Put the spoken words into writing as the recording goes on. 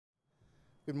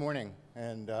Good morning,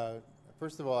 and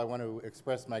first of all, I want to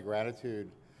express my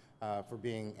gratitude for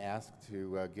being asked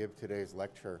to give today's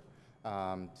lecture.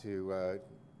 To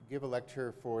give a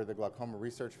lecture for the Glaucoma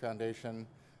Research Foundation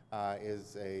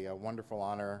is a wonderful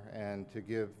honor, and to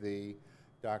give the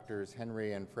Drs.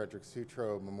 Henry and Frederick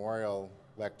Sutro Memorial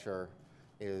Lecture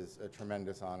is a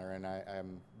tremendous honor, and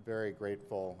I'm very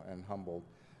grateful and humbled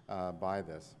by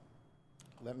this.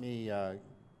 Let me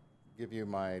give you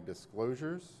my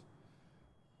disclosures.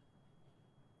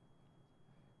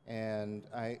 And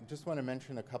I just want to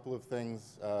mention a couple of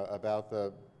things about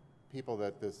the people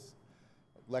that this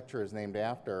lecture is named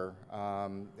after.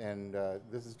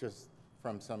 This is just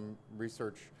from some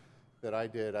research that I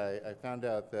did. I found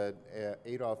out that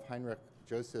Adolf Heinrich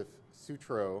Joseph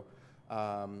Sutro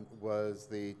was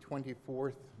the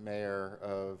 24th mayor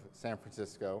of San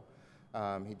Francisco.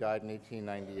 He died in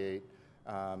 1898.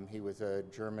 He was a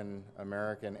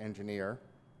German-American engineer,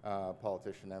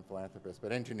 politician and philanthropist,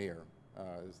 but engineer.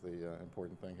 Is the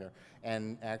important thing here.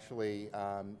 And actually,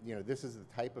 this is the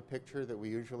type of picture that we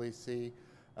usually see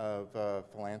of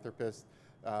philanthropists.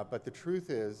 But the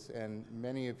truth is, and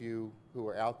many of you who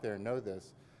are out there know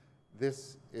this,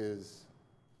 this is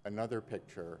another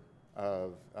picture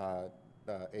of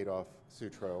Adolf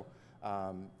Sutro.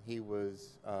 He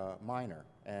was a miner,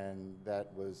 and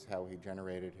that was how he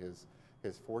generated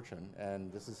his fortune.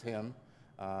 And this is him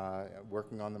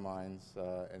working on the mines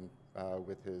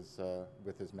with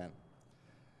his men.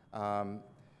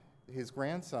 His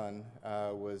grandson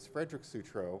was Frederick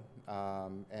Sutro,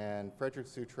 and Frederick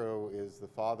Sutro is the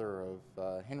father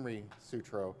of Henry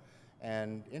Sutro.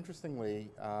 And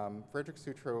interestingly, Frederick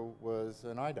Sutro was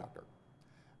an eye doctor.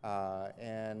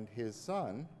 And his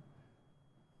son,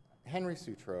 Henry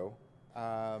Sutro,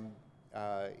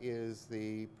 is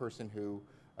the person who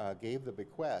gave the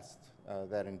bequest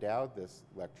that endowed this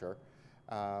lecture.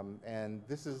 And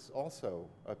this is also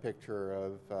a picture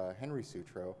of Henry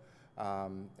Sutro.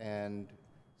 And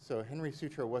so Henry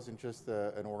Sutro wasn't just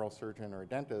an oral surgeon or a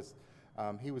dentist.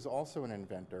 He was also an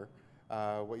inventor.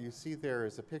 What you see there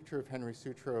is a picture of Henry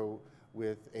Sutro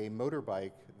with a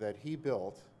motorbike that he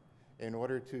built in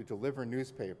order to deliver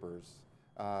newspapers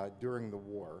during the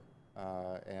war.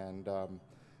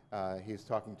 He's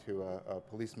talking to a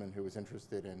policeman who was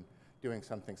interested in doing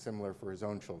something similar for his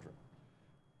own children.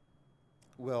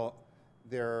 Well,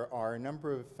 there are a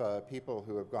number of people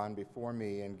who have gone before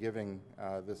me in giving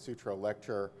the Sutro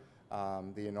lecture.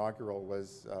 The inaugural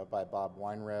was by Bob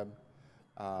Weinreb.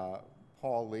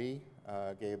 Paul Lee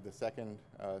gave the second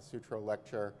Sutro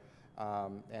lecture.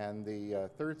 And the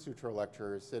third Sutro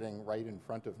lecture is sitting right in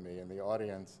front of me in the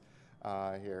audience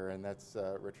here, and that's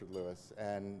Richard Lewis.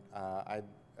 And I'd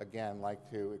again like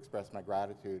to express my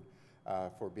gratitude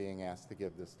for being asked to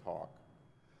give this talk.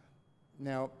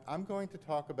 Now, I'm going to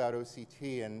talk about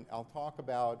OCT, and I'll talk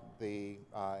about the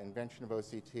invention of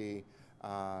OCT,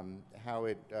 how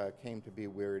it came to be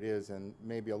where it is, and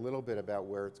maybe a little bit about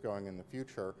where it's going in the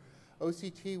future.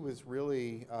 OCT was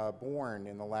really born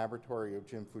in the laboratory of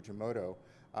Jim Fujimoto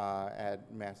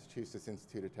at Massachusetts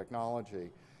Institute of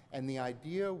Technology. And the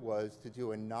idea was to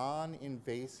do a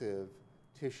non-invasive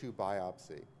tissue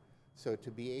biopsy. So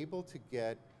to be able to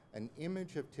get an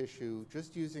image of tissue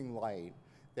just using light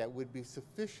that would be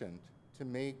sufficient to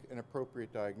make an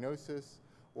appropriate diagnosis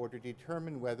or to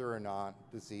determine whether or not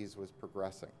disease was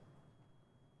progressing.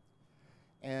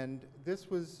 And this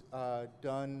was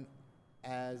done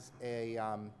as a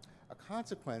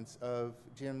consequence of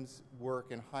Jim's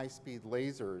work in high-speed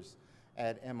lasers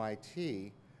at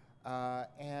MIT.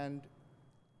 And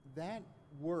that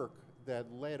work that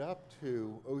led up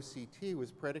to OCT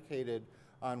was predicated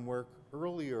on work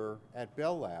earlier at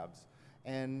Bell Labs.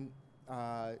 And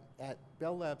at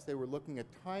Bell Labs, they were looking at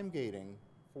time gating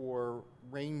for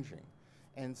ranging.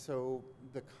 And so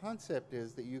the concept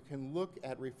is that you can look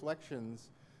at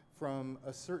reflections from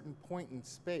a certain point in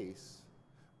space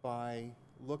by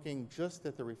looking just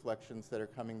at the reflections that are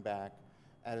coming back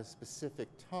at a specific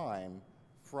time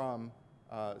from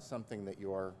something that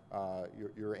you're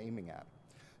aiming at.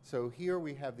 So here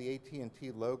we have the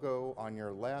AT&T logo on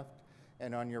your left,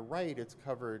 and on your right, it's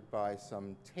covered by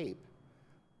some tape.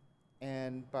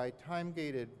 And by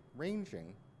time-gated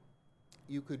ranging,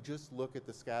 you could just look at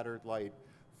the scattered light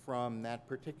from that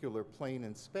particular plane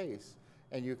in space,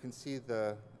 and you can see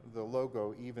the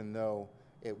logo even though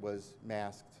it was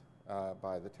masked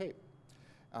by the tape.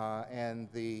 And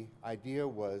the idea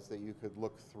was that you could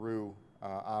look through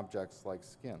objects like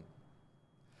skin.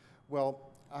 Well,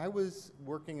 I was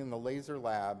working in the laser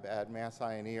lab at Mass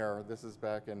Eye. This is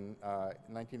back in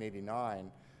 1989.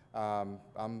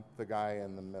 I'm the guy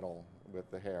in the middle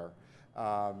with the hair.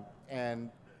 And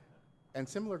and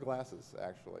similar glasses,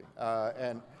 actually.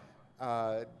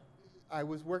 I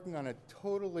was working on a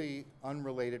totally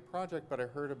unrelated project, but I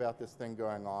heard about this thing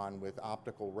going on with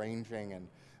optical ranging, and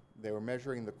they were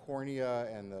measuring the cornea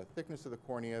and the thickness of the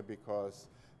cornea because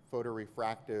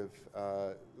photorefractive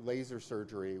laser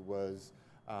surgery was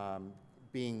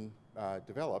being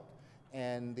developed.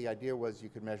 And the idea was you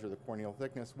could measure the corneal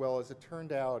thickness. Well, as it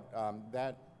turned out,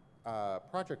 that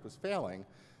project was failing.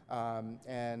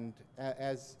 And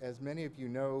as many of you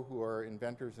know who are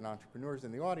inventors and entrepreneurs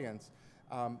in the audience,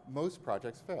 most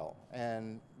projects fail.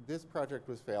 And this project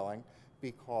was failing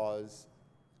because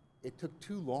it took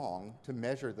too long to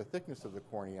measure the thickness of the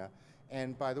cornea.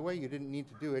 And by the way, you didn't need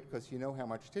to do it because you know how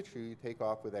much tissue you take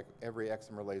off with every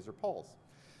excimer laser pulse.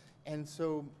 And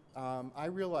so I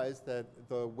realized that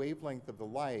the wavelength of the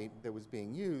light that was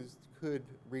being used could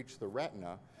reach the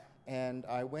retina. And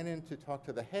I went in to talk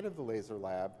to the head of the laser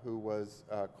lab, who was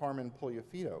Carmen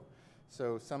Pugliafito.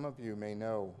 So some of you may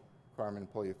know Carmen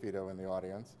Pugliafito in the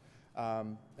audience.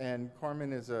 And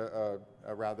Carmen is a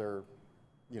rather,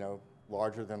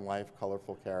 larger-than-life,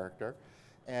 colorful character.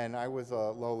 And I was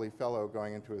a lowly fellow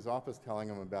going into his office telling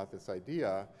him about this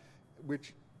idea,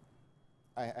 which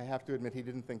I have to admit he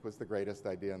didn't think was the greatest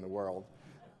idea in the world.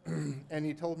 And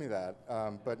he told me that,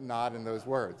 but not in those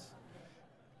words.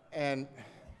 And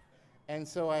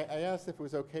so I asked if it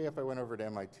was okay if I went over to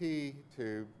MIT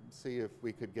to see if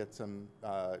we could get some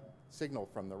signal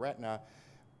from the retina.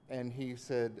 And he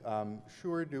said,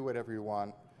 sure, do whatever you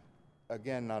want.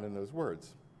 Again, not in those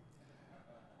words.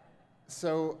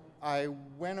 So I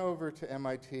went over to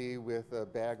MIT with a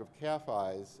bag of calf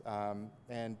eyes,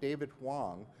 and David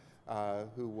Huang,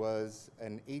 who was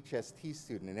an HST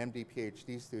student, an MD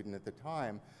PhD student at the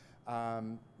time,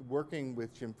 working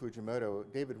with Jim Fujimoto.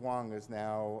 David Huang is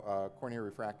now a cornea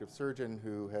refractive surgeon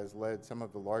who has led some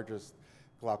of the largest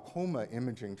glaucoma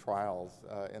imaging trials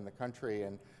in the country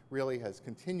and really has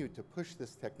continued to push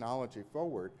this technology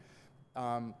forward.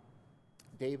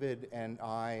 David and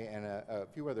I and a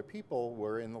few other people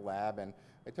were in the lab, and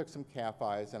I took some calf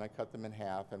eyes and I cut them in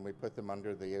half and we put them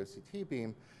under the OCT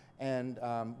beam, and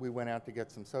we went out to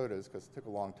get some sodas because it took a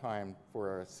long time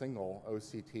for a single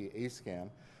OCT A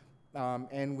scan.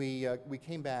 And we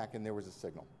came back and there was a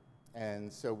signal.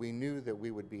 And so we knew that we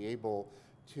would be able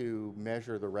to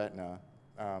measure the retina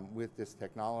with this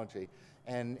technology.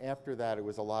 And after that, it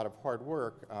was a lot of hard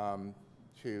work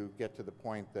to get to the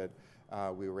point that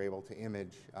we were able to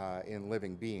image in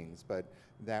living beings. But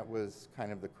that was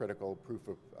kind of the critical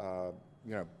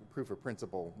proof of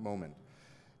principle moment.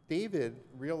 David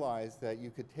realized that you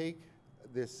could take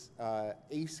this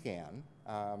A scan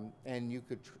and you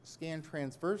could scan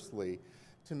transversely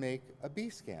to make a B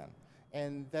scan.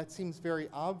 And that seems very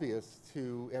obvious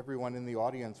to everyone in the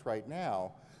audience right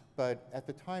now, but at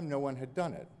the time no one had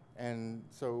done it. And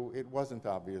so it wasn't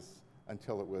obvious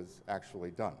until it was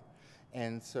actually done.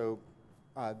 And so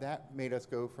that made us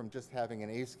go from just having an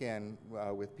A scan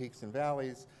with peaks and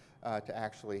valleys to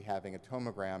actually having a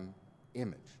tomogram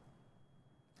image.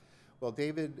 Well,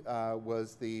 David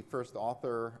was the first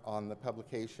author on the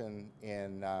publication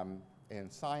in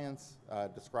Science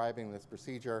describing this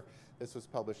procedure. This was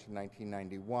published in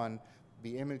 1991.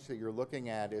 The image that you're looking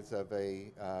at is of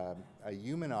a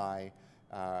human eye,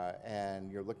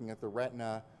 and you're looking at the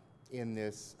retina in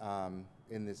this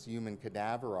human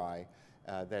cadaver eye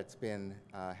that's been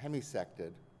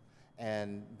hemisected,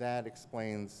 and that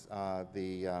explains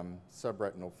the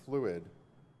subretinal fluid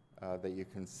that you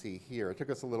can see here. It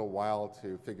took us a little while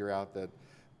to figure out that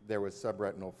there was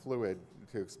subretinal fluid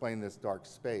to explain this dark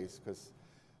space because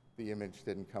the image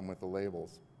didn't come with the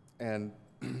labels. And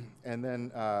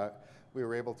then we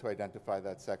were able to identify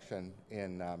that section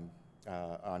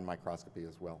on microscopy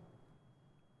as well.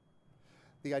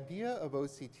 The idea of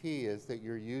OCT is that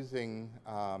you're using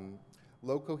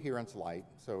low coherence light,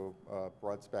 so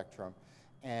broad spectrum,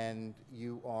 and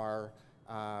you are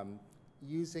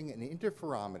using an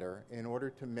interferometer in order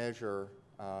to measure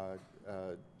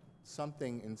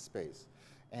something in space.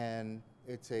 And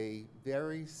it's a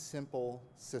very simple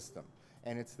system.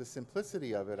 And it's the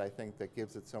simplicity of it, I think, that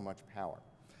gives it so much power.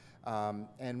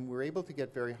 And we're able to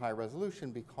get very high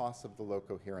resolution because of the low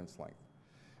coherence length.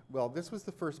 Well, this was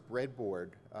the first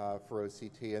breadboard for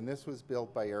OCT, and this was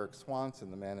built by Eric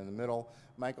Swanson, the man in the middle.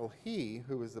 Michael He,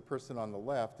 who is the person on the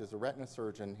left, is a retina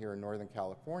surgeon here in Northern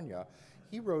California.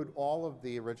 He wrote all of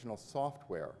the original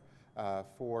software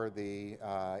for the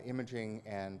imaging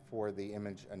and for the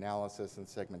image analysis and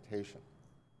segmentation.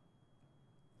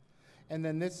 And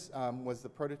then this was the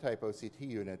prototype OCT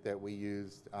unit that we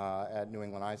used at New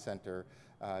England Eye Center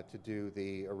to do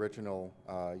the original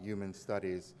human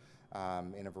studies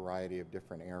in a variety of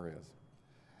different areas.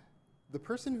 The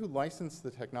person who licensed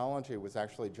the technology was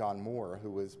actually John Moore,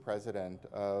 who was president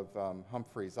of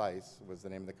Humphrey Zeiss, was the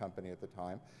name of the company at the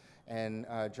time. And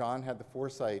John had the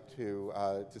foresight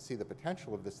to see the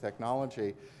potential of this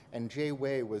technology, and Jay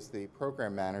Wei was the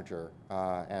program manager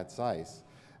at Zeiss.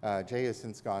 Jay has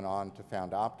since gone on to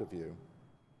found OptiView.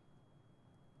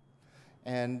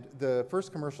 And the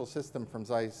first commercial system from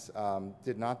Zeiss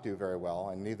did not do very well,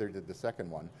 and neither did the second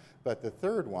one. But the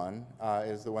third one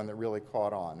is the one that really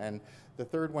caught on. And the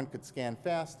third one could scan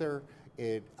faster,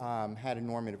 it had a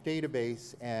normative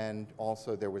database, and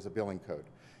also there was a billing code.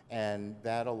 And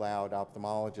that allowed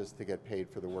ophthalmologists to get paid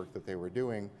for the work that they were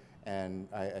doing, and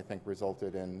I think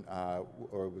resulted in,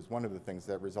 or was one of the things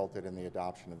that resulted in the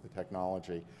adoption of the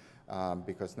technology,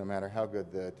 because no matter how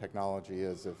good the technology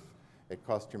is, if it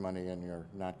costs you money and you're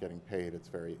not getting paid, it's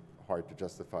very hard to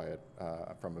justify it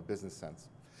from a business sense.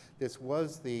 This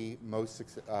was the most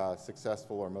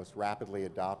successful or most rapidly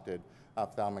adopted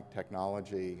ophthalmic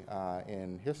technology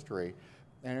in history,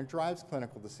 and it drives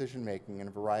clinical decision-making in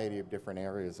a variety of different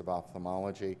areas of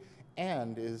ophthalmology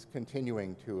and is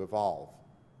continuing to evolve.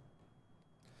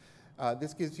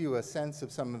 This gives you a sense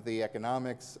of some of the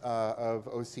economics of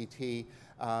OCT.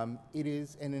 It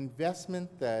is an investment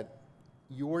that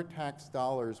your tax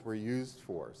dollars were used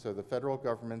for. So the federal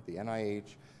government, the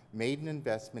NIH, made an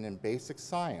investment in basic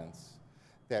science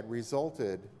that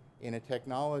resulted in a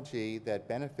technology that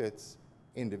benefits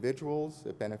individuals,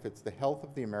 it benefits the health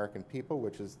of the American people,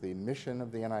 which is the mission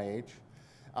of the NIH,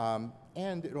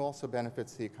 and it also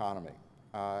benefits the economy.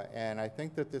 And I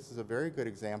think that this is a very good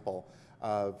example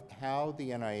of how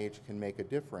the NIH can make a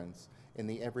difference in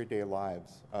the everyday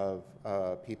lives of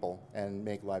people and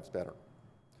make lives better.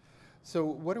 So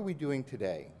what are we doing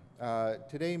today?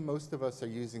 Today, most of us are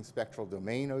using spectral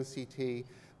domain OCT.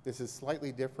 This is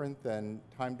slightly different than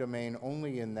time domain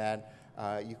only in that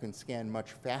you can scan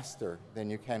much faster than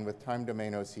you can with time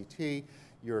domain OCT.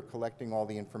 You're collecting all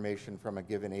the information from a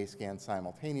given A scan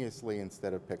simultaneously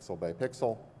instead of pixel by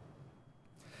pixel.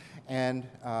 And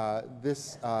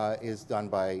this is done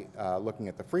by looking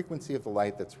at the frequency of the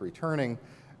light that's returning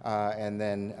and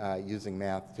then using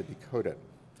math to decode it.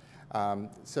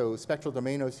 So spectral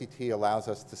domain OCT allows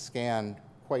us to scan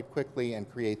quite quickly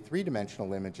and create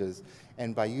three-dimensional images,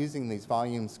 and by using these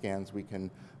volume scans we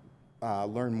can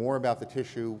learn more about the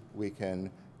tissue, we can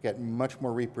get much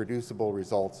more reproducible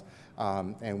results,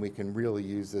 and we can really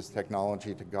use this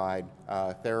technology to guide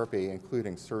therapy,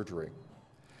 including surgery.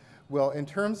 Well, in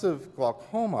terms of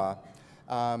glaucoma,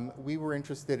 we were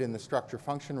interested in the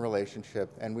structure-function relationship,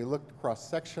 and we looked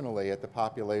cross-sectionally at the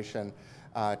population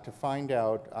to find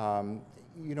out,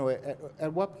 you know,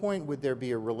 at what point would there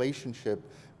be a relationship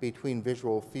between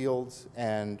visual fields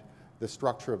and the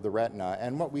structure of the retina.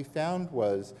 And what we found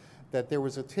was that there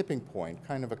was a tipping point,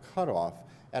 kind of a cutoff,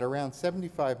 at around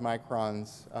 75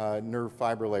 microns nerve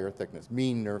fiber layer thickness,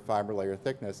 mean nerve fiber layer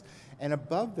thickness. And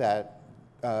above that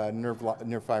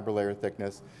nerve fiber layer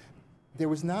thickness, there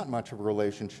was not much of a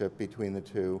relationship between the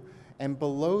two. And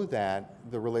below that,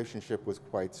 the relationship was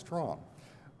quite strong.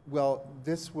 Well,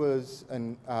 this was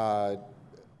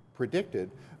predicted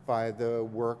by the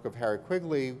work of Harry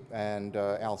Quigley and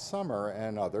Al Summer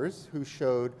and others, who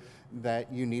showed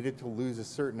that you needed to lose a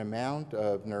certain amount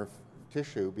of nerve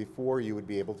tissue before you would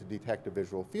be able to detect a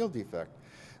visual field defect.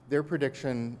 Their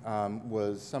prediction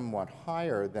was somewhat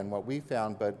higher than what we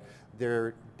found, but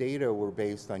their data were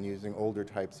based on using older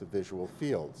types of visual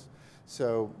fields.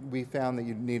 So we found that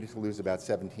you needed to lose about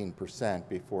 17%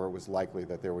 before it was likely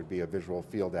that there would be a visual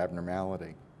field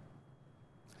abnormality.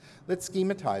 Let's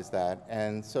schematize that.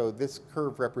 And so this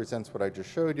curve represents what I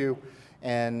just showed you.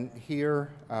 And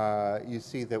here you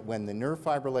see that when the nerve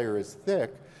fiber layer is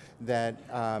thick, that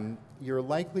you're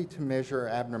likely to measure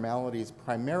abnormalities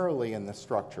primarily in the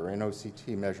structure, in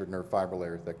OCT measured nerve fiber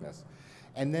layer thickness.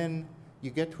 And then you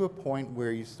get to a point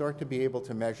where you start to be able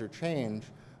to measure change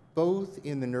both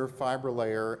in the nerve fiber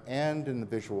layer and in the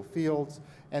visual fields.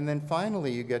 And then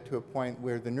finally you get to a point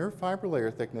where the nerve fiber layer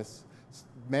thickness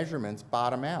measurements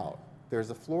bottom out. There's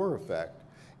a floor effect.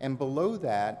 And below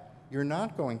that, you're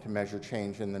not going to measure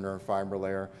change in the nerve fiber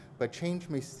layer, but change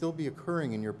may still be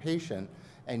occurring in your patient,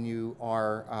 and you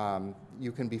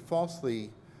can be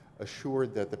falsely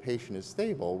assured that the patient is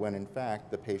stable when in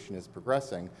fact the patient is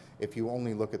progressing if you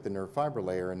only look at the nerve fiber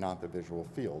layer and not the visual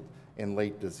field in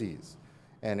late disease.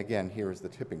 And again, here is the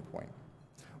tipping point.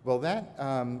 Well, that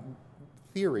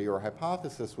theory or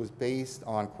hypothesis was based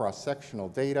on cross-sectional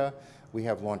data. We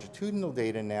have longitudinal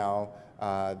data now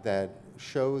that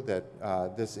show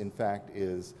that this in fact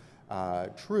is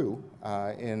true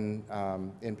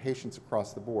in patients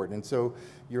across the board. And so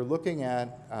you're looking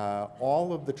at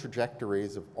all of the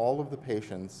trajectories of all of the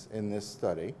patients in this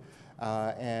study,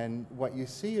 and what you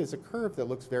see is a curve that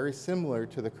looks very similar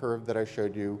to the curve that I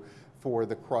showed you for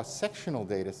the cross-sectional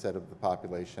data set of the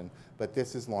population, but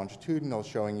this is longitudinal,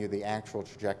 showing you the actual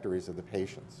trajectories of the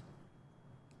patients.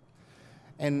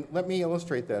 And let me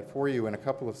illustrate that for you in a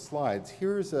couple of slides.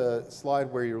 Here's a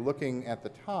slide where you're looking at the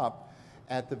top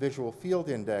at the visual field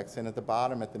index and at the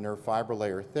bottom at the nerve fiber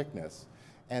layer thickness.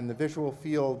 And the visual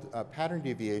field pattern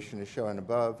deviation is shown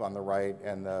above on the right,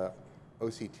 and the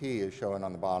OCT is shown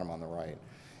on the bottom on the right.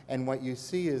 And what you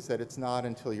see is that it's not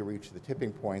until you reach the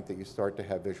tipping point that you start to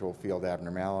have visual field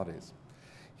abnormalities.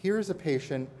 Here's a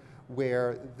patient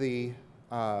where the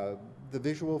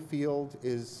visual field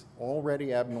is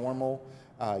already abnormal.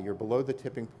 You're below the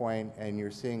tipping point, and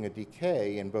you're seeing a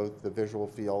decay in both the visual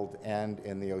field and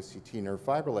in the OCT nerve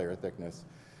fiber layer thickness.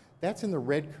 That's in the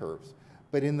red curves.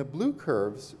 But in the blue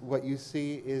curves, what you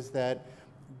see is that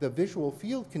the visual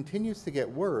field continues to get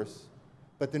worse,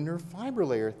 but the nerve fiber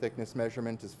layer thickness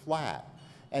measurement is flat.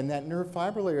 And that nerve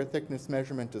fiber layer thickness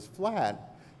measurement is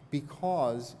flat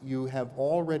because you have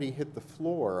already hit the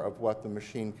floor of what the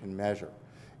machine can measure.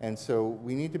 And so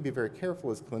we need to be very careful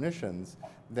as clinicians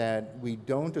that we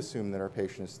don't assume that our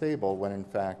patient is stable when in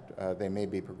fact they may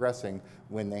be progressing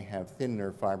when they have thin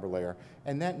nerve fiber layer.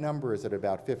 And that number is at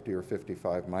about 50 or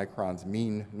 55 microns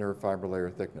mean nerve fiber layer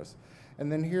thickness.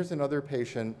 And then here's another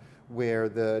patient where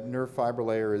the nerve fiber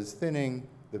layer is thinning,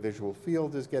 the visual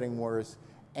field is getting worse,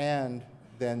 and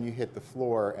then you hit the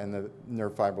floor and the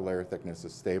nerve fiber layer thickness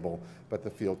is stable, but the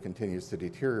field continues to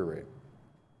deteriorate.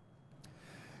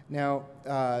 Now,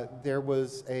 there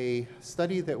was a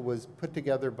study that was put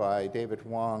together by David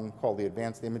Wong called the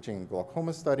Advanced Imaging and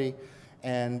Glaucoma Study,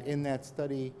 and in that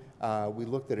study, we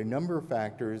looked at a number of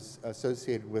factors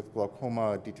associated with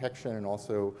glaucoma detection and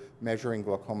also measuring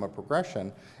glaucoma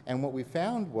progression. And what we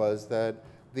found was that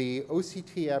the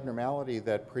OCT abnormality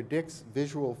that predicts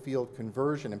visual field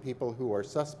conversion in people who are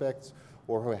suspects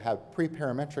or who have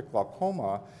preparametric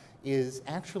glaucoma is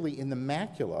actually in the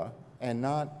macula and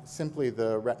not simply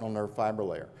the retinal nerve fiber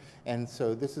layer. And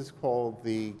so this is called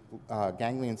the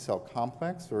ganglion cell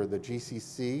complex, or the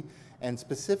GCC, and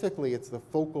specifically it's the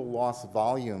focal loss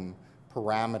volume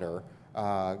parameter,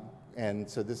 and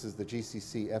so this is the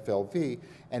GCC FLV,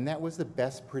 and that was the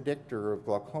best predictor of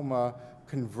glaucoma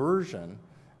conversion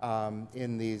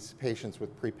in these patients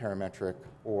with preparametric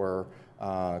or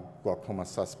glaucoma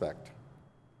suspect.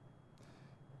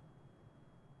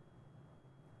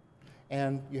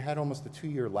 And you had almost a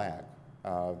 2-year lag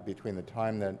between the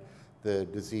time that the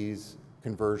disease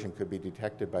conversion could be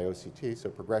detected by OCT, so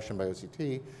progression by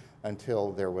OCT,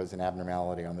 until there was an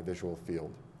abnormality on the visual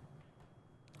field.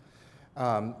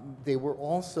 They were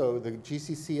also, the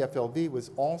GCC FLV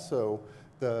was also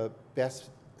the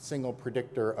best single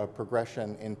predictor of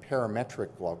progression in parametric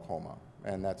glaucoma,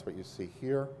 and that's what you see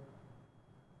here.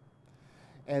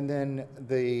 And then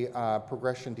the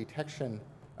progression detection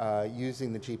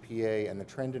using the GPA and the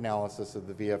trend analysis of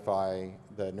the VFI,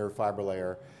 the nerve fiber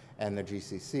layer, and the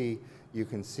GCC, you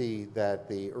can see that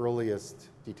the earliest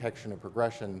detection of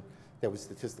progression that was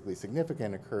statistically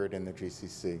significant occurred in the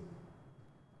GCC.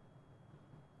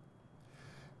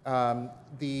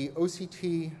 The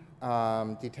OCT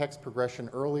detects progression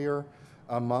earlier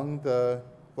among the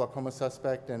glaucoma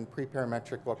suspect and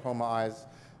preparametric glaucoma eyes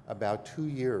about 2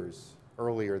 years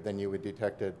earlier than you would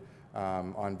detect it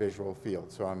on visual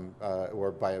field, so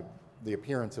or by the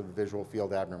appearance of a visual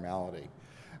field abnormality.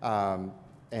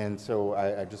 And so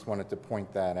I just wanted to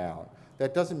point that out.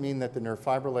 That doesn't mean that the nerve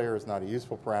fiber layer is not a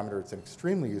useful parameter. It's an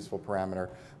extremely useful parameter,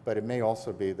 but it may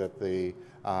also be that the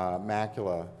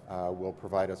macula will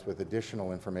provide us with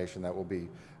additional information that will be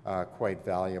quite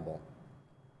valuable.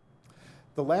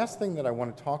 The last thing that I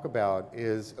want to talk about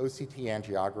is OCT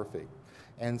angiography.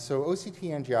 And so OCT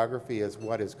angiography is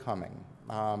what is coming.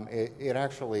 It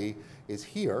actually is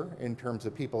here in terms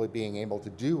of people being able to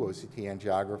do OCT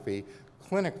angiography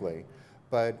clinically,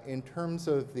 but in terms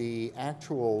of the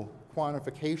actual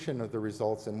quantification of the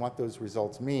results and what those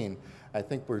results mean, I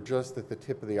think we're just at the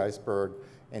tip of the iceberg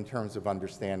in terms of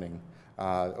understanding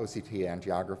OCT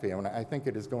angiography, and I think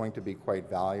it is going to be quite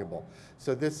valuable.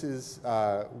 So this is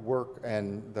work,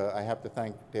 and I have to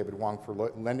thank David Wong for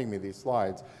lending me these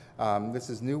slides. This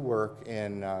is new work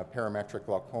in parametric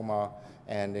glaucoma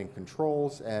and in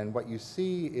controls, and what you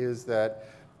see is that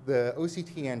the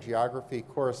OCT angiography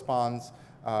corresponds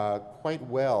quite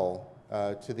well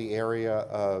to the area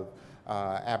of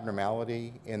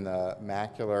abnormality in the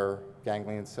macular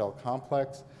ganglion cell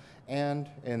complex and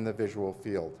in the visual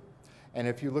field. And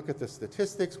if you look at the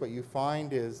statistics, what you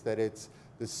find is that it's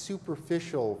the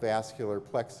superficial vascular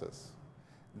plexus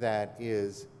that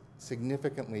is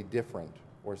significantly different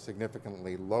or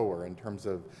significantly lower in terms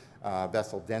of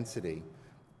vessel density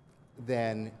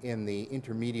than in the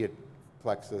intermediate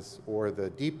plexus or the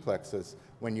deep plexus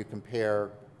when you compare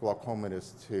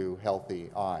glaucomatous to healthy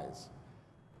eyes.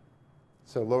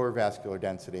 So lower vascular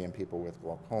density in people with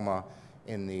glaucoma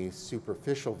in the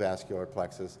superficial vascular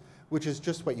plexus, which is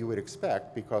just what you would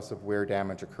expect because of where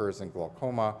damage occurs in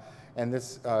glaucoma. And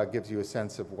this gives you a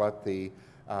sense of what the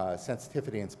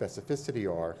sensitivity and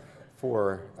specificity are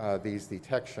for these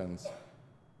detections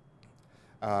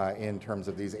in terms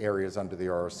of these areas under the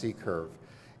ROC curve.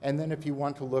 And then if you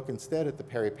want to look instead at the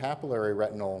peripapillary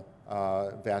retinal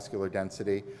vascular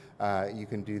density, you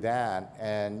can do that,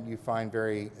 and you find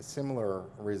very similar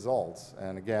results.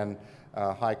 And again,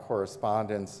 high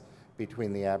correspondence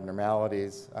between the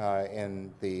abnormalities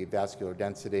in the vascular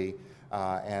density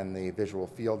and the visual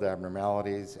field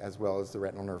abnormalities, as well as the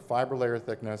retinal nerve fiber layer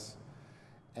thickness.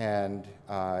 And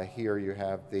here you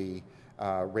have the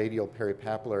radial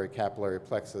peripapillary capillary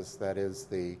plexus that is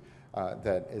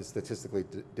statistically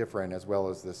different, as well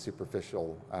as the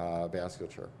superficial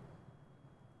vasculature.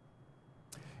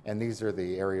 And these are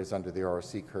the areas under the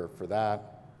ROC curve for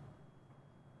that.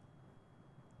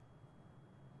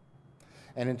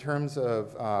 And in terms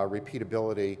of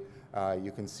repeatability,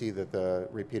 you can see that the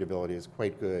repeatability is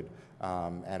quite good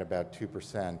at about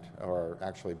 2%, or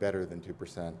actually better than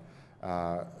 2%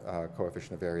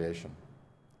 coefficient of variation.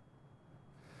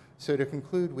 So to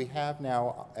conclude, we have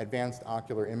now advanced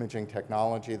ocular imaging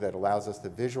technology that allows us to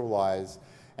visualize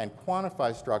and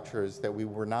quantify structures that we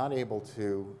were not able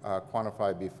to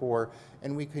quantify before,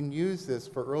 and we can use this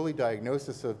for early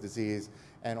diagnosis of disease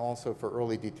and also for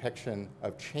early detection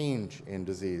of change in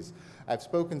disease. I've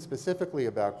spoken specifically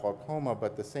about glaucoma,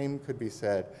 but the same could be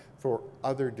said for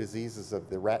other diseases of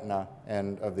the retina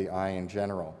and of the eye in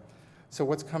general. So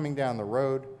what's coming down the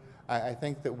road? I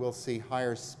think that we'll see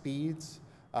higher speeds,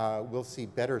 we'll see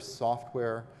better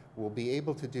software, we'll be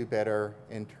able to do better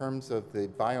in terms of the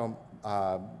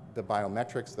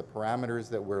biometrics, the parameters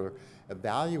that we're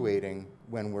evaluating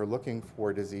when we're looking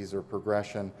for disease or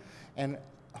progression. And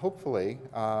hopefully,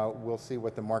 we'll see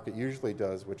what the market usually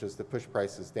does, which is to push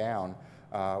prices down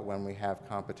when we have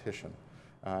competition.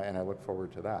 And I look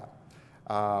forward to that.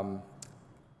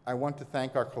 I want to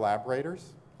thank our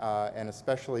collaborators, and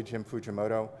especially Jim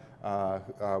Fujimoto,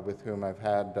 with whom I've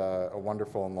had a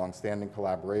wonderful and long-standing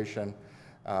collaboration.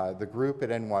 The group at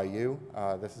NYU,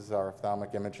 this is our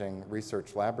ophthalmic imaging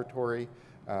research laboratory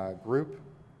group,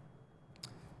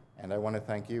 and I want to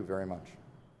thank you very much.